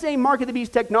exact same mark of the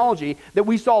beast technology that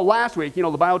we saw last week, the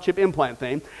biochip implant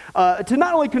thing, to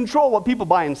not only control what people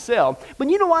buy and sell, but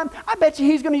you know what? I bet you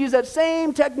he's going to use that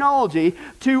same technology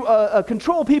to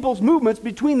control people's movements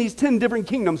between these 10 different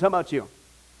kingdoms. How about you?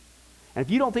 And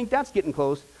if you don't think that's getting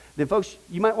close, then folks,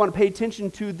 you might want to pay attention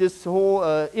to this whole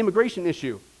immigration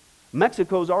issue.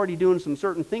 Mexico's already doing some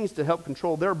certain things to help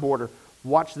control their border.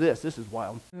 Watch this. This is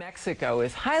wild. Mexico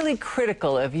is highly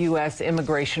critical of U.S.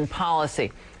 immigration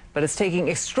policy, but it's taking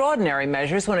extraordinary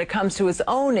measures when it comes to its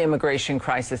own immigration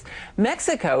crisis.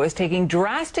 Mexico is taking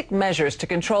drastic measures to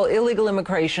control illegal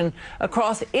immigration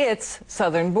across its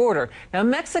southern border. Now,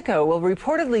 Mexico will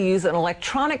reportedly use an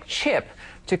electronic chip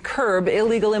to curb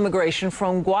illegal immigration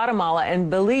from Guatemala and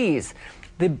Belize.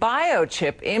 The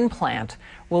biochip implant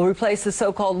will replace the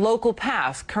so-called local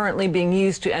pass currently being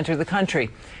used to enter the country.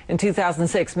 In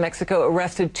 2006, Mexico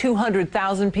arrested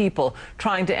 200,000 people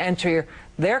trying to enter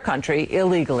their country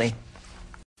illegally.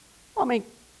 I mean,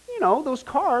 those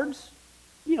cards,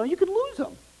 you could lose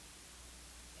them.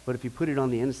 But if you put it on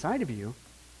the inside of you,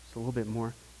 it's a little bit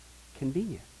more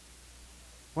convenient.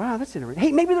 Wow, that's interesting.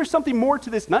 Hey, maybe there's something more to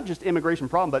this, not just immigration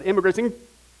problem, but immigration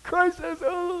crisis.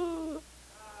 Oh.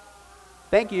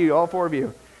 Thank you, all four of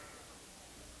you.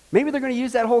 Maybe they're going to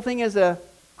use that whole thing as a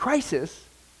crisis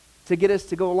to get us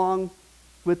to go along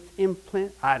with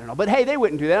implant. I don't know. But hey, they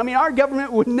wouldn't do that. I mean, our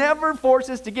government would never force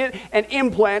us to get an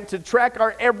implant to track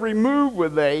our every move,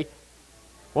 would they?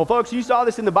 Well, folks, you saw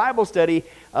this in the Bible study.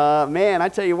 Man, I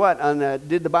tell you what,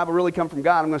 did the Bible really come from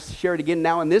God? I'm going to share it again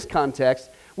now in this context.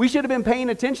 We should have been paying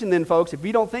attention then, folks, if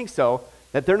you don't think so,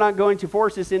 that they're not going to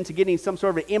force us into getting some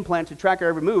sort of an implant to track our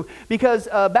every move. Because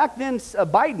back then,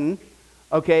 Biden,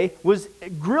 was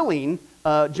grilling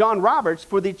John Roberts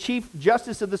for the Chief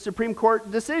Justice of the Supreme Court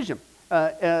position.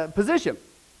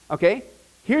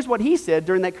 Here's what he said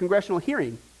during that congressional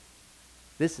hearing.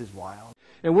 This is wild.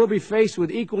 And we'll be faced with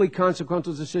equally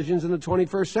consequential decisions in the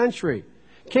 21st century.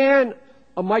 Can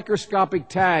a microscopic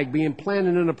tag be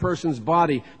implanted in a person's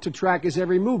body to track his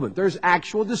every movement? There's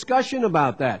actual discussion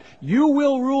about that. You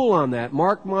will rule on that,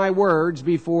 mark my words,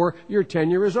 before your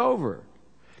tenure is over.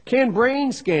 Can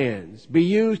brain scans be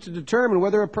used to determine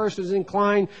whether a person is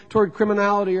inclined toward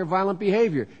criminality or violent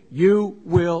behavior? You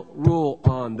will rule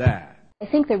on that. I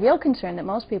think the real concern that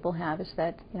most people have is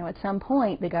that, at some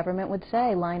point the government would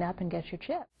say, line up and get your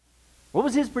chip. What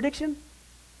was his prediction?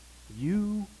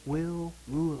 You will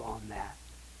rule on that.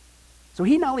 So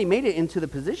he not only made it into the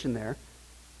position there,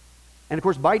 and of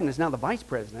course Biden is now the vice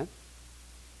president,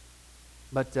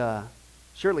 but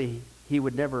surely he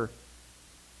would never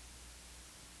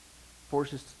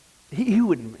force us. He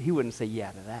wouldn't say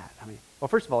yeah to that. I mean, well,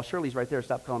 first of all, Shirley's right there.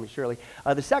 Stop calling me Shirley.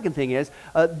 The second thing is,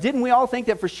 didn't we all think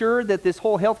that for sure that this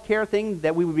whole health care thing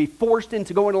that we would be forced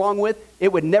into going along with,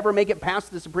 it would never make it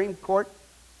past the Supreme Court?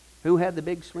 Who had the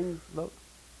big swing vote?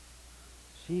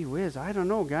 Gee whiz, I don't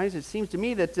know, guys. It seems to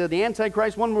me that the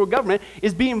Antichrist one world government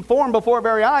is being formed before our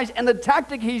very eyes, and the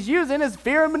tactic he's using is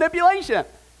fear and manipulation.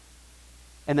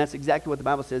 And that's exactly what the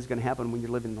Bible says is going to happen when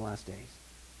you're living in the last days.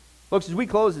 Folks, as we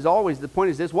close, as always, the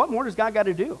point is this: what more does God got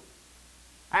to do?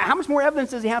 How much more evidence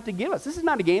does he have to give us? This is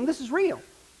not a game. This is real.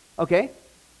 Okay?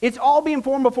 It's all being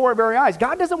formed before our very eyes.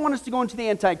 God doesn't want us to go into the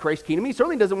Antichrist kingdom. He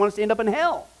certainly doesn't want us to end up in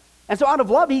hell. And so out of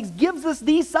love, he gives us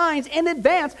these signs in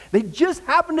advance. They just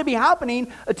happen to be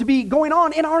happening, to be going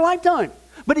on in our lifetime.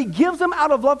 But he gives them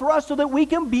out of love for us so that we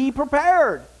can be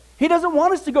prepared. He doesn't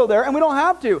want us to go there, and we don't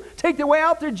have to. Take the way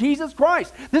out through Jesus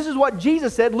Christ. This is what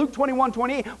Jesus said, Luke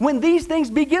 21:28, when these things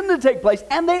begin to take place,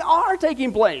 and they are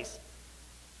taking place.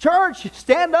 Church,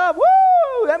 stand up.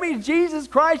 Woo! That means Jesus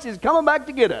Christ is coming back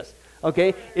to get us.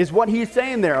 Okay? Is what he's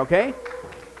saying there, okay?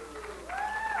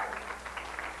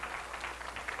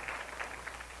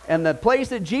 And the place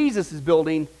that Jesus is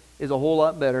building is a whole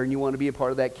lot better, and you want to be a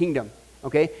part of that kingdom.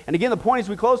 Okay? And again, the point as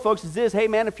we close, folks, is this. Hey,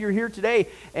 man, if you're here today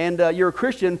and you're a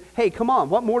Christian, hey, come on.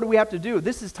 What more do we have to do?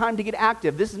 This is time to get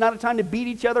active. This is not a time to beat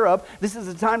each other up. This is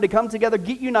a time to come together,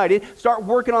 get united, start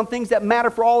working on things that matter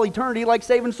for all eternity, like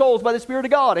saving souls by the Spirit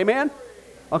of God. Amen?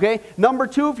 Okay, number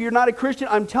 2, if you're not a Christian,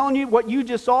 I'm telling you what you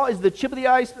just saw is the tip of the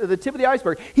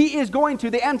iceberg. He is going to,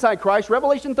 the Antichrist,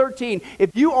 Revelation 13.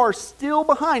 If you are still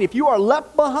behind, if you are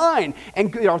left behind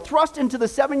and are thrust into the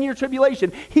 7-year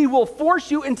tribulation, he will force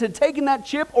you into taking that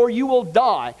chip or you will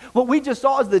die. What we just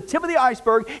saw is the tip of the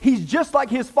iceberg. He's just like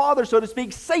his father, so to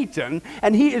speak, Satan,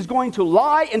 and he is going to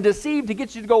lie and deceive to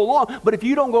get you to go along. But if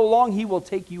you don't go along, he will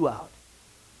take you out.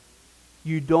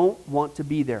 You don't want to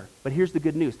be there. But here's the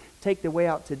good news. Take the way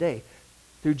out today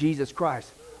through Jesus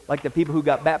Christ, like the people who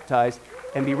got baptized,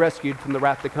 and be rescued from the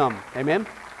wrath to come. Amen?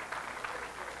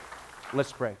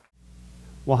 Let's pray.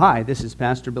 Well, hi, this is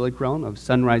Pastor Billy Crone of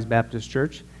Sunrise Baptist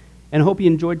Church, and I hope you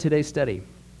enjoyed today's study.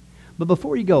 But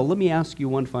before you go, let me ask you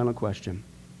one final question.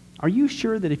 Are you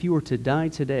sure that if you were to die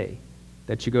today,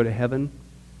 that you go to heaven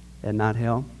and not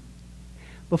hell?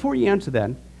 Before you answer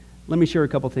that, let me share a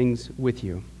couple things with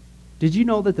you. Did you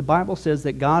know that the Bible says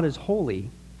that God is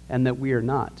holy and that we are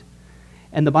not?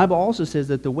 And the Bible also says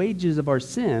that the wages of our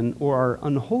sin or our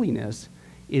unholiness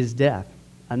is death.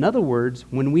 In other words,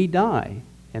 when we die,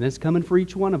 and it's coming for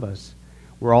each one of us,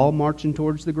 we're all marching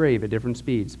towards the grave at different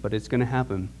speeds, but it's going to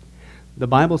happen. The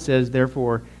Bible says,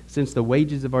 therefore, since the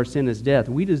wages of our sin is death,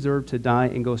 we deserve to die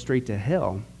and go straight to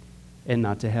hell and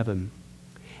not to heaven.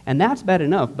 And that's bad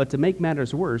enough, but to make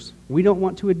matters worse, we don't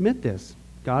want to admit this.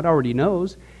 God already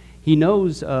knows. He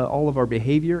knows all of our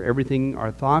behavior, everything,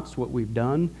 our thoughts, what we've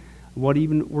done, what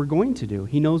even we're going to do.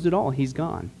 He knows it all. He's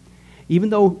gone.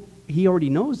 Even though he already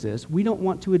knows this, we don't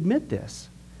want to admit this.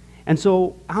 And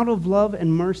so, out of love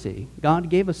and mercy,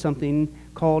 God gave us something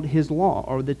called his law,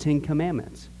 or the 10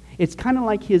 Commandments. It's kind of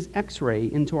like his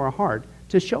x-ray into our heart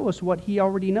to show us what he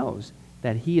already knows,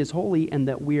 that he is holy and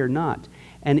that we are not.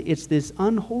 And it's this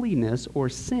unholiness or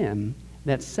sin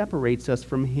that separates us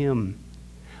from him.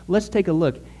 Let's take a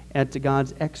look at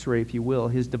God's x-ray, if you will,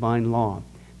 his divine law,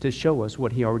 to show us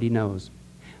what he already knows.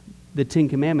 The 10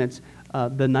 Commandments,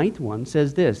 the 9th one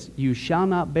says this: you shall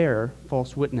not bear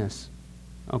false witness.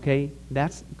 Okay?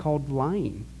 That's called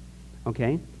lying.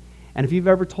 Okay? And if you've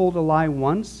ever told a lie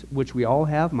once, which we all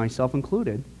have, myself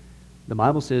included, the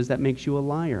Bible says that makes you a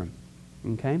liar.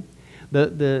 Okay?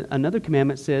 Another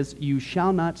commandment says you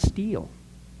shall not steal.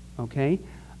 Okay?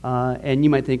 And you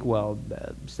might think, well,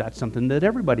 that's something that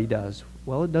everybody does.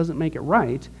 Well, it doesn't make it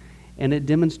right, and it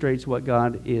demonstrates what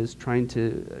God is trying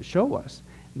to show us,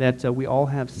 that we all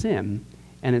have sin,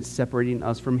 and it's separating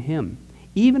us from him.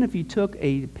 Even if you took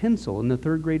a pencil in the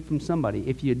 3rd grade from somebody,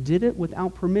 if you did it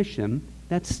without permission,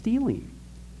 that's stealing.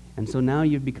 And so now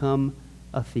you've become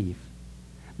a thief.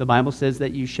 The Bible says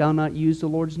that you shall not use the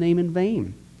Lord's name in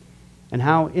vain. And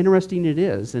how interesting it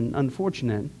is, and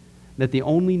unfortunate, that the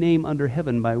only name under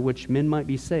heaven by which men might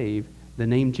be saved, the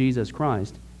name Jesus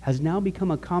Christ, has now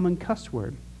become a common cuss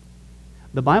word.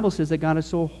 The Bible says that God is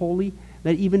so holy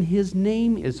that even his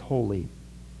name is holy.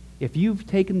 If you've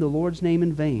taken the Lord's name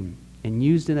in vain and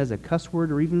used it as a cuss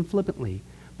word or even flippantly,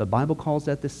 the Bible calls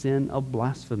that the sin of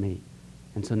blasphemy.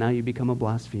 And so now you become a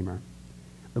blasphemer.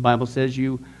 The Bible says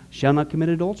you shall not commit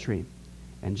adultery.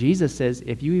 And Jesus says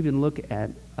if you even look at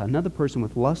another person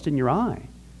with lust in your eye,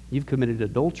 you've committed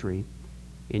adultery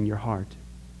in your heart.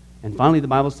 And finally, the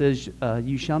Bible says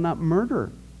you shall not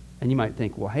murder. And you might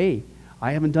think, well, hey,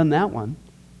 I haven't done that one.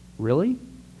 Really?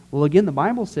 Well, again, the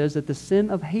Bible says that the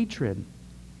sin of hatred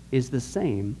is the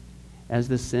same as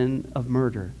the sin of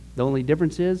murder. The only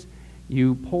difference is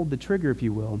you pulled the trigger, if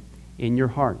you will, in your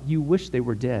heart. You wish they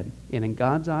were dead. And in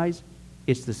God's eyes,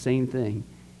 it's the same thing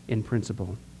in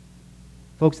principle.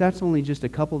 Folks, that's only just a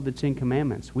couple of the 10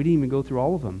 Commandments. We didn't even go through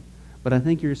all of them. But I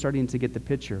think you're starting to get the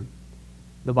picture.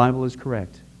 The Bible is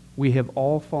correct. We have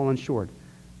all fallen short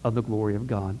of the glory of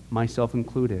God, myself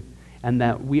included, and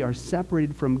that we are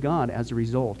separated from God as a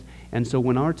result. And so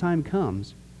when our time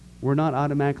comes, we're not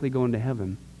automatically going to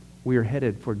heaven. We are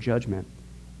headed for judgment.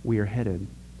 We are headed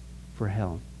for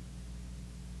hell.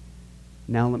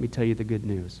 Now let me tell you the good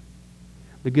news.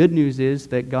 The good news is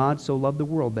that God so loved the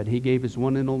world that he gave his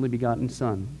one and only begotten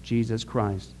Son, Jesus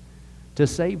Christ, to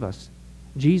save us.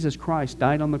 Jesus Christ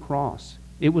died on the cross.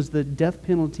 It was the death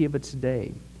penalty of its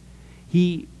day.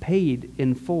 He paid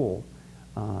in full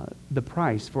the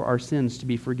price for our sins to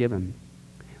be forgiven.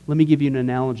 Let me give you an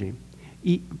analogy.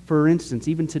 For instance,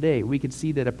 even today, we could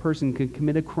see that a person could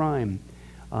commit a crime.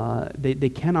 They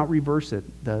cannot reverse it.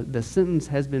 The sentence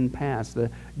has been passed. The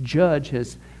judge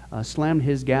has slammed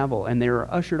his gavel, and they are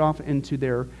ushered off into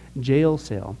their jail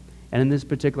cell. And in this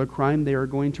particular crime, they are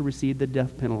going to receive the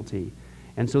death penalty.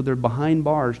 And so they're behind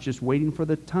bars just waiting for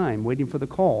the time, waiting for the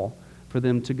call for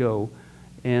them to go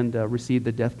and receive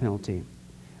the death penalty.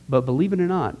 But believe it or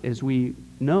not, as we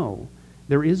know,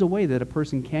 there is a way that a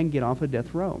person can get off a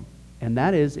death row. And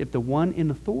that is if the one in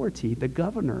authority, the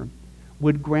governor,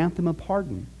 would grant them a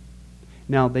pardon.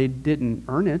 Now, they didn't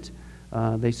earn it.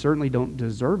 They certainly don't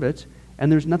deserve it.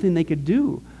 And there's nothing they could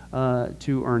do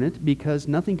to earn it because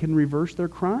nothing can reverse their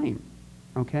crime.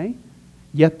 Okay?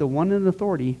 Yet the one in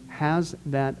authority has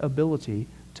that ability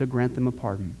to grant them a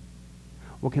pardon.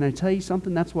 Well, can I tell you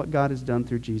something? That's what God has done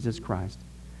through Jesus Christ.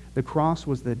 The cross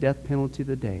was the death penalty of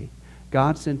the day.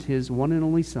 God sent His one and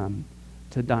only Son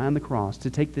to die on the cross, to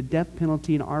take the death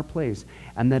penalty in our place,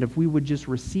 and that if we would just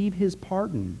receive His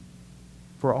pardon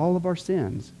for all of our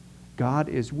sins, God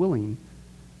is willing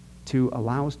to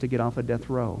allow us to get off a death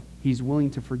row. He's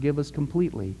willing to forgive us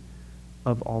completely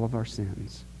of all of our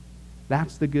sins.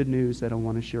 That's the good news that I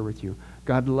want to share with you.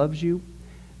 God loves you.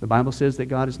 The Bible says that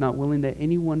God is not willing that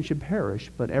anyone should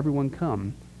perish, but everyone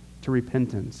come to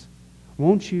repentance.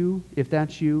 Won't you, if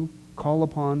that's you, call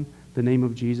upon the name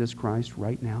of Jesus Christ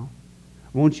right now?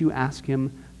 Won't you ask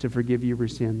Him to forgive you your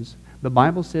sins? The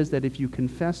Bible says that if you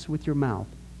confess with your mouth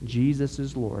Jesus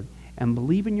is Lord and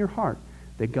believe in your heart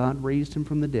that God raised Him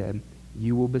from the dead,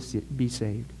 you will be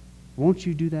saved. Won't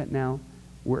you do that now,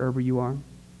 wherever you are?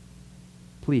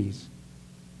 Please,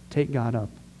 take God up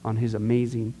on His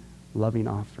amazing, loving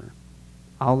offer.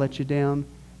 I'll let you down.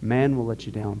 Man will let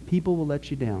you down. People will let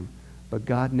you down. But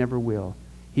God never will.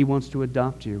 He wants to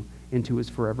adopt you into His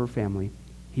forever family.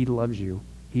 He loves you.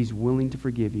 He's willing to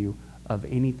forgive you of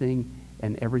anything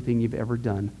and everything you've ever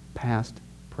done, past,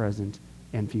 present,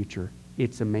 and future.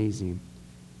 It's amazing.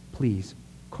 Please,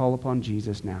 call upon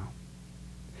Jesus now.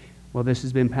 Well, this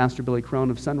has been Pastor Billy Crone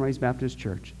of Sunrise Baptist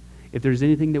Church. If there's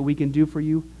anything that we can do for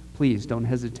you, please don't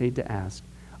hesitate to ask.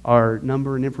 Our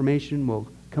number and information will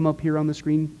come up here on the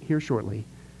screen here shortly.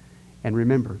 And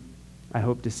remember, I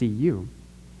hope to see you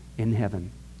in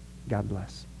heaven. God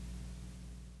bless.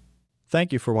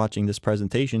 Thank you for watching this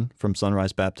presentation from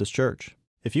Sunrise Baptist Church.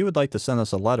 If you would like to send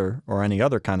us a letter or any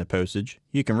other kind of postage,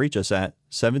 you can reach us at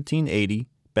 1780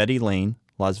 Betty Lane,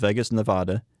 Las Vegas,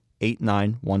 Nevada,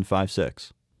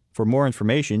 89156. For more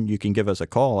information, you can give us a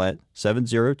call at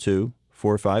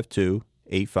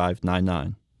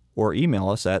 702-452-8599 or email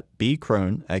us at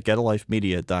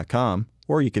bcrone@getalifemedia.com,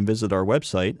 or you can visit our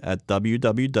website at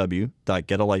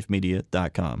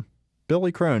www.getalifemedia.com.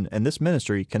 Billy Crone and this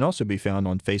ministry can also be found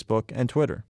on Facebook and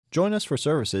Twitter. Join us for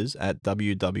services at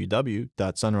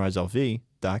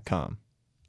www.sunriselv.com.